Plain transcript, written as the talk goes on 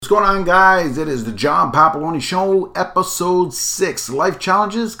going on, guys? It is the John Papaloni Show, episode 6. Life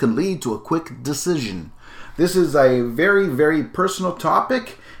challenges can lead to a quick decision. This is a very, very personal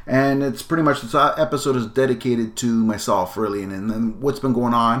topic, and it's pretty much this episode is dedicated to myself, really, and what's been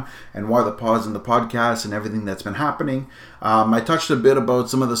going on, and why the pause in the podcast, and everything that's been happening. I touched a bit about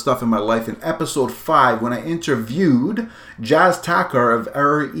some of the stuff in my life in episode 5 when I interviewed Jazz Takar of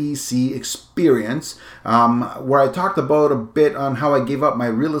REC Experience, where I talked about a bit on how I gave up my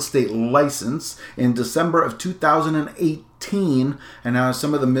real estate license in December of 2018, and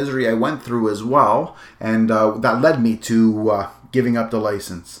some of the misery I went through as well, and that led me to giving up the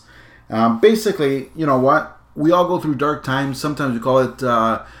license. Basically, you know what? We all go through dark times. Sometimes we call it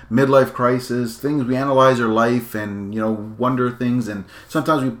midlife crisis. Things we analyze our life and wonder things, and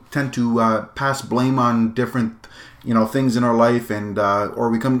sometimes we tend to pass blame on different things in our life, and or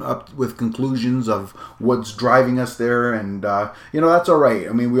we come up with conclusions of what's driving us there, and that's all right.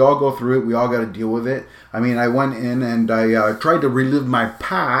 I mean, we all go through it. We all got to deal with it. I mean, I went in and I tried to relive my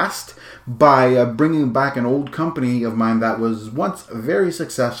past by bringing back an old company of mine that was once very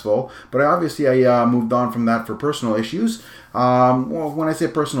successful, but I moved on from that for personal issues. Well, when I say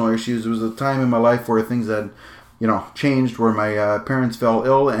personal issues, it was a time in my life where things had changed, where my parents fell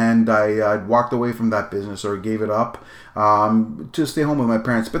ill, and I walked away from that business or gave it up to stay home with my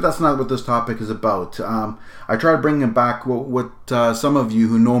parents. But that's not what this topic is about. I tried bringing back what some of you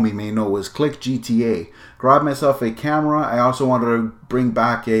who know me may know is Click GTA. Grabbed myself a camera. I also wanted to bring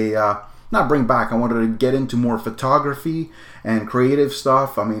back I wanted to get into more photography and creative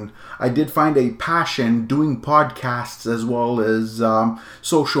stuff. I mean, I did find a passion doing podcasts as well as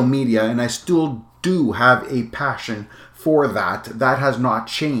social media, and I still do have a passion for that. That has not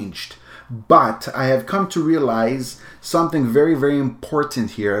changed. But I have come to realize something very, very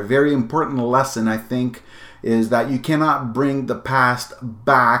important here. A very important lesson, I think, is that you cannot bring the past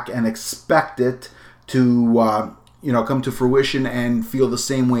back and expect it to come to fruition and feel the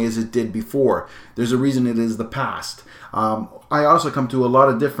same way as it did before. There's a reason it is the past. I also come to a lot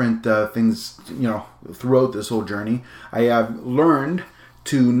of different things, throughout this whole journey. I have learned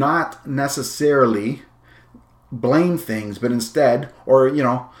to not necessarily blame things, but instead,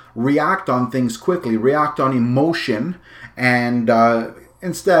 react on things quickly, react on emotion, and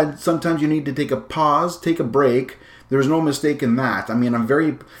instead, sometimes you need to take a pause, take a break. There's no mistake in that. I mean, I'm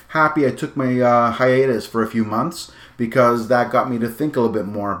very happy I took my hiatus for a few months because that got me to think a little bit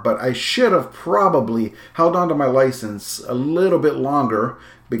more. But I should have probably held on to my license a little bit longer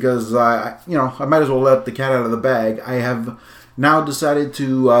because, I might as well let the cat out of the bag. I have now decided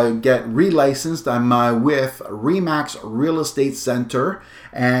to get relicensed. I'm with RE/MAX Real Estate Center,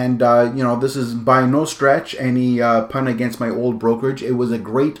 and this is by no stretch any pun against my old brokerage. It was a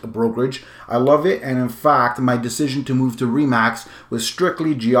great brokerage. I love it, and in fact, my decision to move to RE/MAX was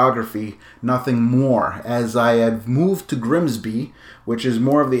strictly geography, nothing more. As I had moved to Grimsby, which is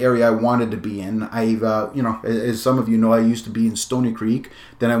more of the area I wanted to be in. I've, as some of you know, I used to be in Stony Creek.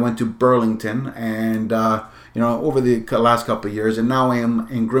 Then I went to Burlington, and over the last couple of years, and now I am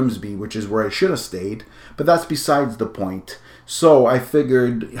in Grimsby, which is where I should have stayed, but that's besides the point. So I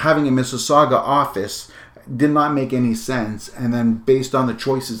figured having a Mississauga office did not make any sense, and then based on the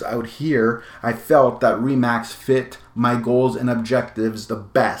choices out here, I felt that RE/MAX fit my goals and objectives the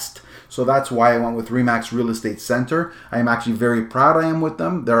best. So that's why I went with RE/MAX Real Estate Center. I am actually very proud I am with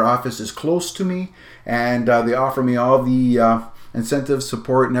them. Their office is close to me, and they offer me all the incentive,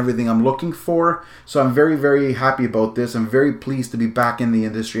 support, and everything I'm looking for. So I'm very, very happy about this. I'm very pleased to be back in the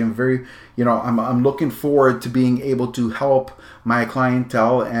industry. I'm very, I'm looking forward to being able to help my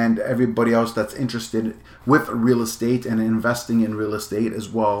clientele and everybody else that's interested with real estate and investing in real estate as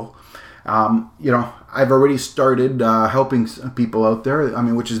well. I've already started helping people out there,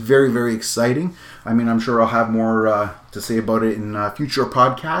 which is very, very exciting. I'm sure I'll have more to say about it in future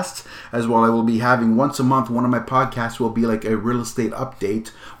podcasts as well. I will be having once a month, one of my podcasts will be like a real estate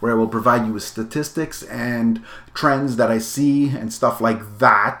update where I will provide you with statistics and trends that I see and stuff like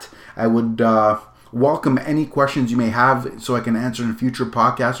that. I would welcome any questions you may have so I can answer in future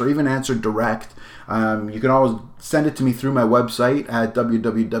podcasts or even answer direct. You can always send it to me through my website at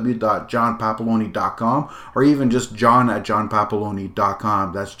www.johnpapaloni.com or even just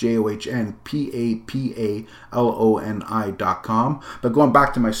john@johnpapaloni.com. That's JOHNPAPALONI.com. But going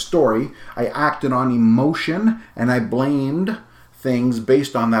back to my story, I acted on emotion and I blamed things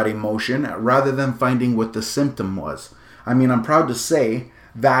based on that emotion rather than finding what the symptom was. I'm proud to say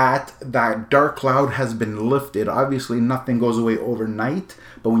that dark cloud has been lifted. Obviously, nothing goes away overnight,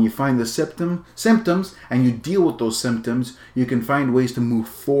 but when you find the symptoms and you deal with those symptoms, you can find ways to move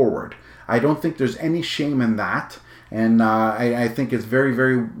forward. I don't think there's any shame in that. And I think it's very,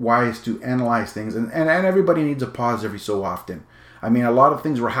 very wise to analyze things. And everybody needs a pause every so often. I mean, a lot of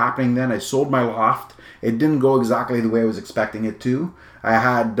things were happening then. I sold my loft. It didn't go exactly the way I was expecting it to. I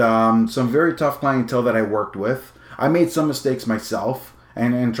had some very tough clientele that I worked with. I made some mistakes myself.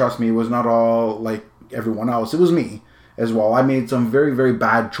 And trust me, it was not all like everyone else. It was me as well. I made some very, very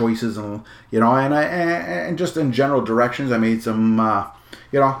bad choices. And, and just in general directions, I made some...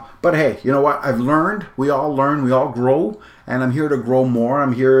 but hey, you know what? I've learned. We all learn. We all grow. And I'm here to grow more.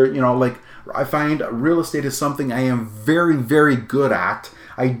 I'm here, I find real estate is something I am very, very good at.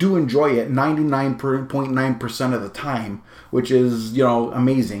 I do enjoy it 99.9% of the time, which is,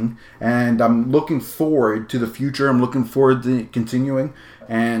 amazing. And I'm looking forward to the future. I'm looking forward to continuing.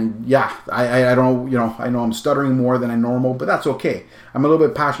 And yeah, I don't, I know I'm stuttering more than I normal, but that's okay. I'm a little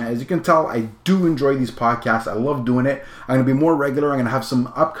bit passionate. As you can tell, I do enjoy these podcasts. I love doing it. I'm going to be more regular. I'm going to have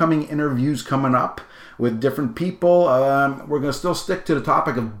some upcoming interviews coming up with different people. We're going to still stick to the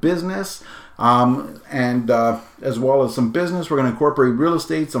topic of business, and as well as some business. We're going to incorporate real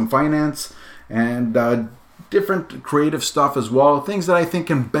estate, some finance, and different creative stuff as well. Things that I think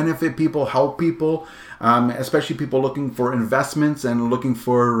can benefit people, help people, especially people looking for investments and looking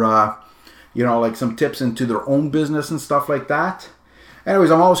for, like some tips into their own business and stuff like that.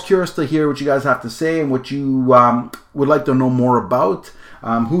 Anyways, I'm always curious to hear what you guys have to say and what you would like to know more about.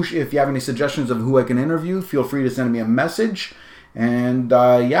 If you have any suggestions of who I can interview, feel free to send me a message. And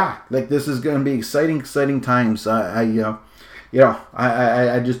this is going to be exciting times. I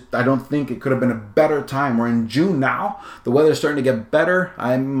don't think it could have been a better time. We're in June now. The weather's starting to get better.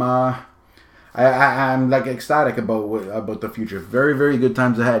 I'm like ecstatic about the future. Very, very good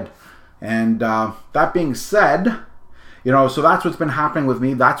times ahead. And that being said, so that's what's been happening with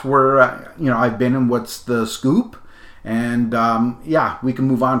me. That's where I've been and what's the scoop. And we can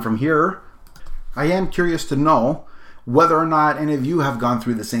move on from here. I am curious to know whether or not any of you have gone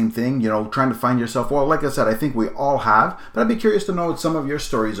through the same thing, trying to find yourself. Well, like I said, I think we all have, but I'd be curious to know what some of your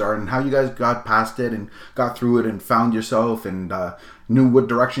stories are and how you guys got past it and got through it and found yourself and knew what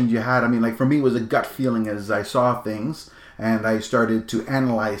directions you had. I mean, like for me, it was a gut feeling as I saw things and I started to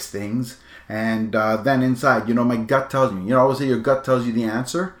analyze things. And then inside, my gut tells me, I always say your gut tells you the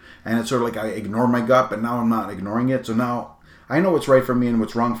answer. And it's sort of like I ignore my gut, but now I'm not ignoring it. So now I know what's right for me and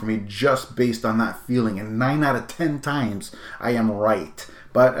what's wrong for me just based on that feeling. And 9 out of 10 times I am right.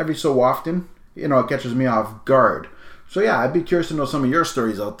 But every so often, it catches me off guard. So yeah, I'd be curious to know some of your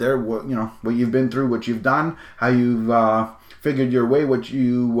stories out there. What you've been through, what you've done, how you've figured your way, what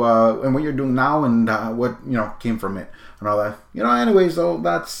you and what you're doing now, and what came from it and all that. Anyways, so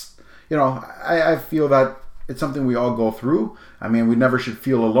that's I feel that it's something we all go through. I mean, we never should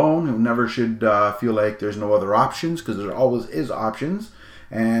feel alone. We never should feel like there's no other options, because there always is options.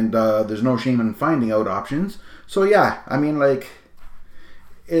 And there's no shame in finding out options. So yeah, I mean, like,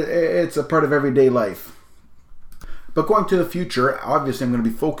 it's a part of everyday life. But going to the future, obviously I'm going to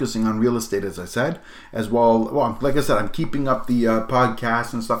be focusing on real estate, as I said, as well. Well, like I said, I'm keeping up the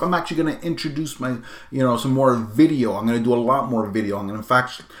podcast and stuff. I'm actually going to introduce my, some more video. I'm going to do a lot more video. In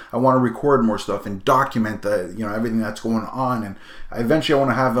fact, I want to record more stuff and document the, everything that's going on. And eventually I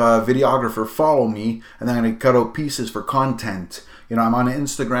want to have a videographer follow me, and then I'm going to cut out pieces for content. I'm on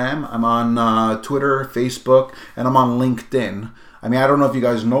Instagram, I'm on Twitter, Facebook, and I'm on LinkedIn. I mean, I don't know if you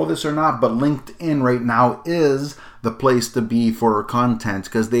guys know this or not, but LinkedIn right now is the place to be for content,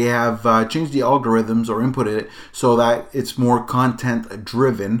 because they have changed the algorithms or inputted it so that it's more content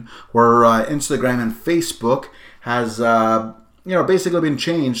driven, where Instagram and Facebook has basically been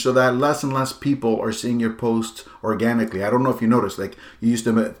changed so that less and less people are seeing your posts organically. I don't know if you noticed, like you used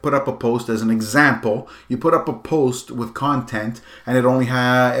to put up a post as an example. You put up a post with content and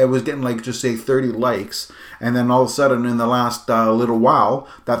it was getting like just say 30 likes. And then all of a sudden in the last little while,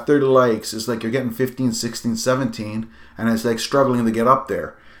 that 30 likes is like you're getting 15, 16, 17, and it's like struggling to get up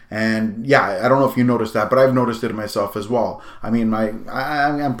there. And yeah, I don't know if you noticed that, but I've noticed it myself as well. I mean,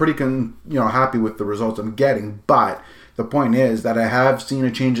 I'm pretty happy with the results I'm getting, but the point is that I have seen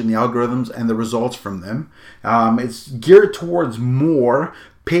a change in the algorithms and the results from them. It's geared towards more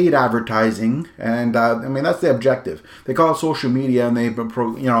paid advertising, and that's the objective. They call it social media, and they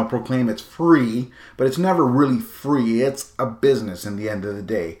proclaim it's free, but it's never really free. It's a business in the end of the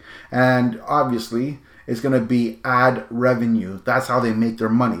day, and obviously it's going to be ad revenue. That's how they make their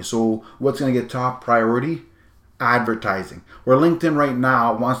money. So what's going to get top priority? Advertising. Where LinkedIn right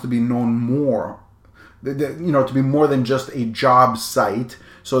now wants to be known more, to be more than just a job site.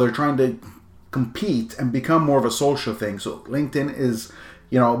 So they're trying to compete and become more of a social thing. So LinkedIn is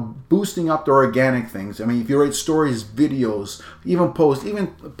boosting up the organic things. I mean, if you write stories, videos, even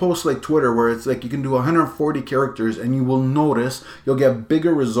posts like Twitter, where it's like you can do 140 characters and you will notice you'll get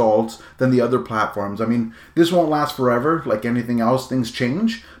bigger results than the other platforms. I mean, this won't last forever. Like anything else, things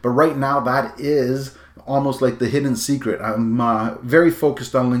change. But right now, that is almost like the hidden secret. I'm very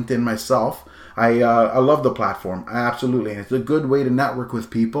focused on LinkedIn myself. I love the platform. Absolutely. It's a good way to network with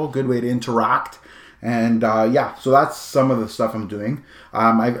people, good way to interact. And so that's some of the stuff I'm doing.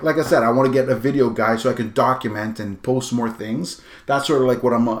 Like I said, I want to get a video guy so I can document and post more things. That's sort of like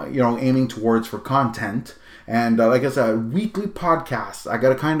what I'm aiming towards for content. And like I said, weekly podcasts. I got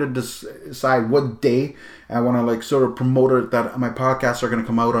to kind of decide what day I want to like sort of promote it, that my podcasts are going to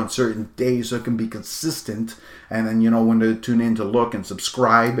come out on certain days so it can be consistent. And then when to tune in to look and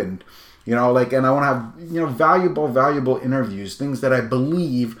subscribe and and I want to have, valuable interviews, things that I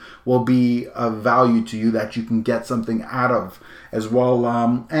believe will be of value to you that you can get something out of. As well,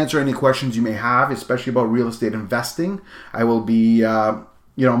 answer any questions you may have, especially about real estate investing. I will be,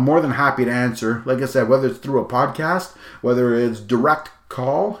 more than happy to answer. Like I said, whether it's through a podcast, whether it's direct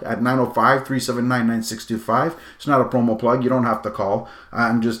call at 905-379-9625. It's not a promo plug. You don't have to call.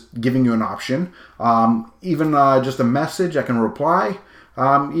 I'm just giving you an option. Even just a message, I can reply.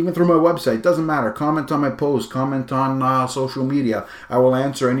 Even through my website, doesn't matter. Comment on my post, comment on social media. I will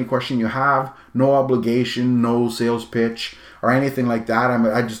answer any question you have. No obligation, no sales pitch or anything like that.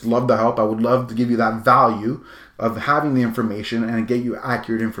 I just love the help. I would love to give you that value of having the information and get you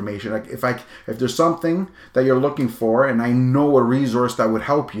accurate information. Like if there's something that you're looking for and I know a resource that would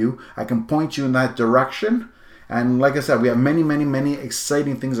help you, I can point you in that direction. And like I said, we have many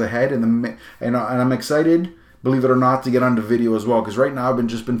exciting things ahead, and I'm excited, believe it or not, to get onto video as well, because right now I've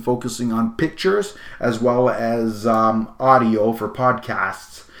just been focusing on pictures as well as audio for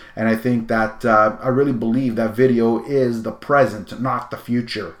podcasts. And I think that I really believe that video is the present, not the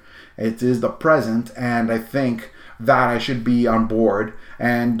future. It is the present, and I think that I should be on board.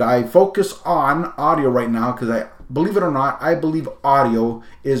 And I focus on audio right now because believe it or not, I believe audio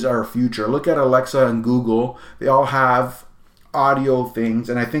is our future. Look at Alexa and Google. They all have audio things,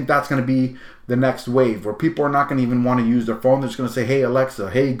 and I think that's going to be the next wave, where people are not going to even want to use their phone. They're just going to say, hey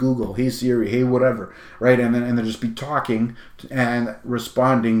Alexa, hey Google, hey Siri, hey whatever, right? And they'll just be talking and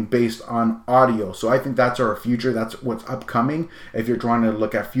responding based on audio. So I think that's our future. That's what's upcoming. If you're trying to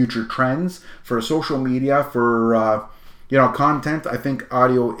look at future trends for social media, for content, I think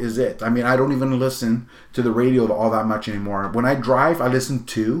audio is it. I mean, I don't even listen to the radio all that much anymore. When I drive, I listen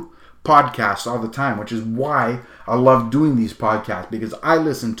to podcasts all the time, which is why I love doing these podcasts, because I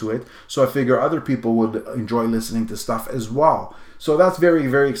listen to it, so I figure other people would enjoy listening to stuff as well. So that's very,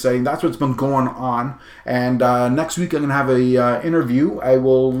 very exciting. That's what's been going on. And next week I'm going to have a interview. I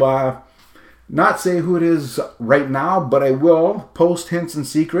will not say who it is right now, but I will post hints and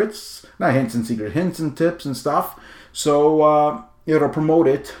tips and stuff. So it'll promote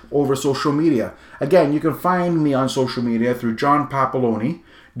it over social media. Again, you can find me on social media through John Papaloni.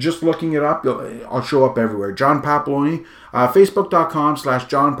 Just looking it up, I'll show up everywhere. John Papaloni,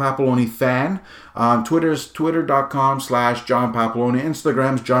 Facebook.com/John Papaloni fan. Twitter's Twitter.com/John Papaloni.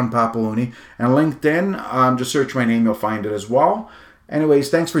 Instagram's John Papaloni. And LinkedIn, just search my name, you'll find it as well. Anyways,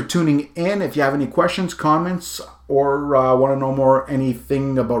 thanks for tuning in. If you have any questions, comments, or want to know more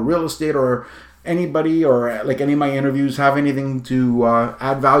anything about real estate, or anybody, or like any of my interviews have anything to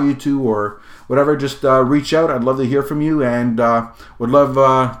add value to, or whatever, just reach out. I'd love to hear from you, and would love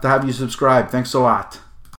to have you subscribe. Thanks a lot.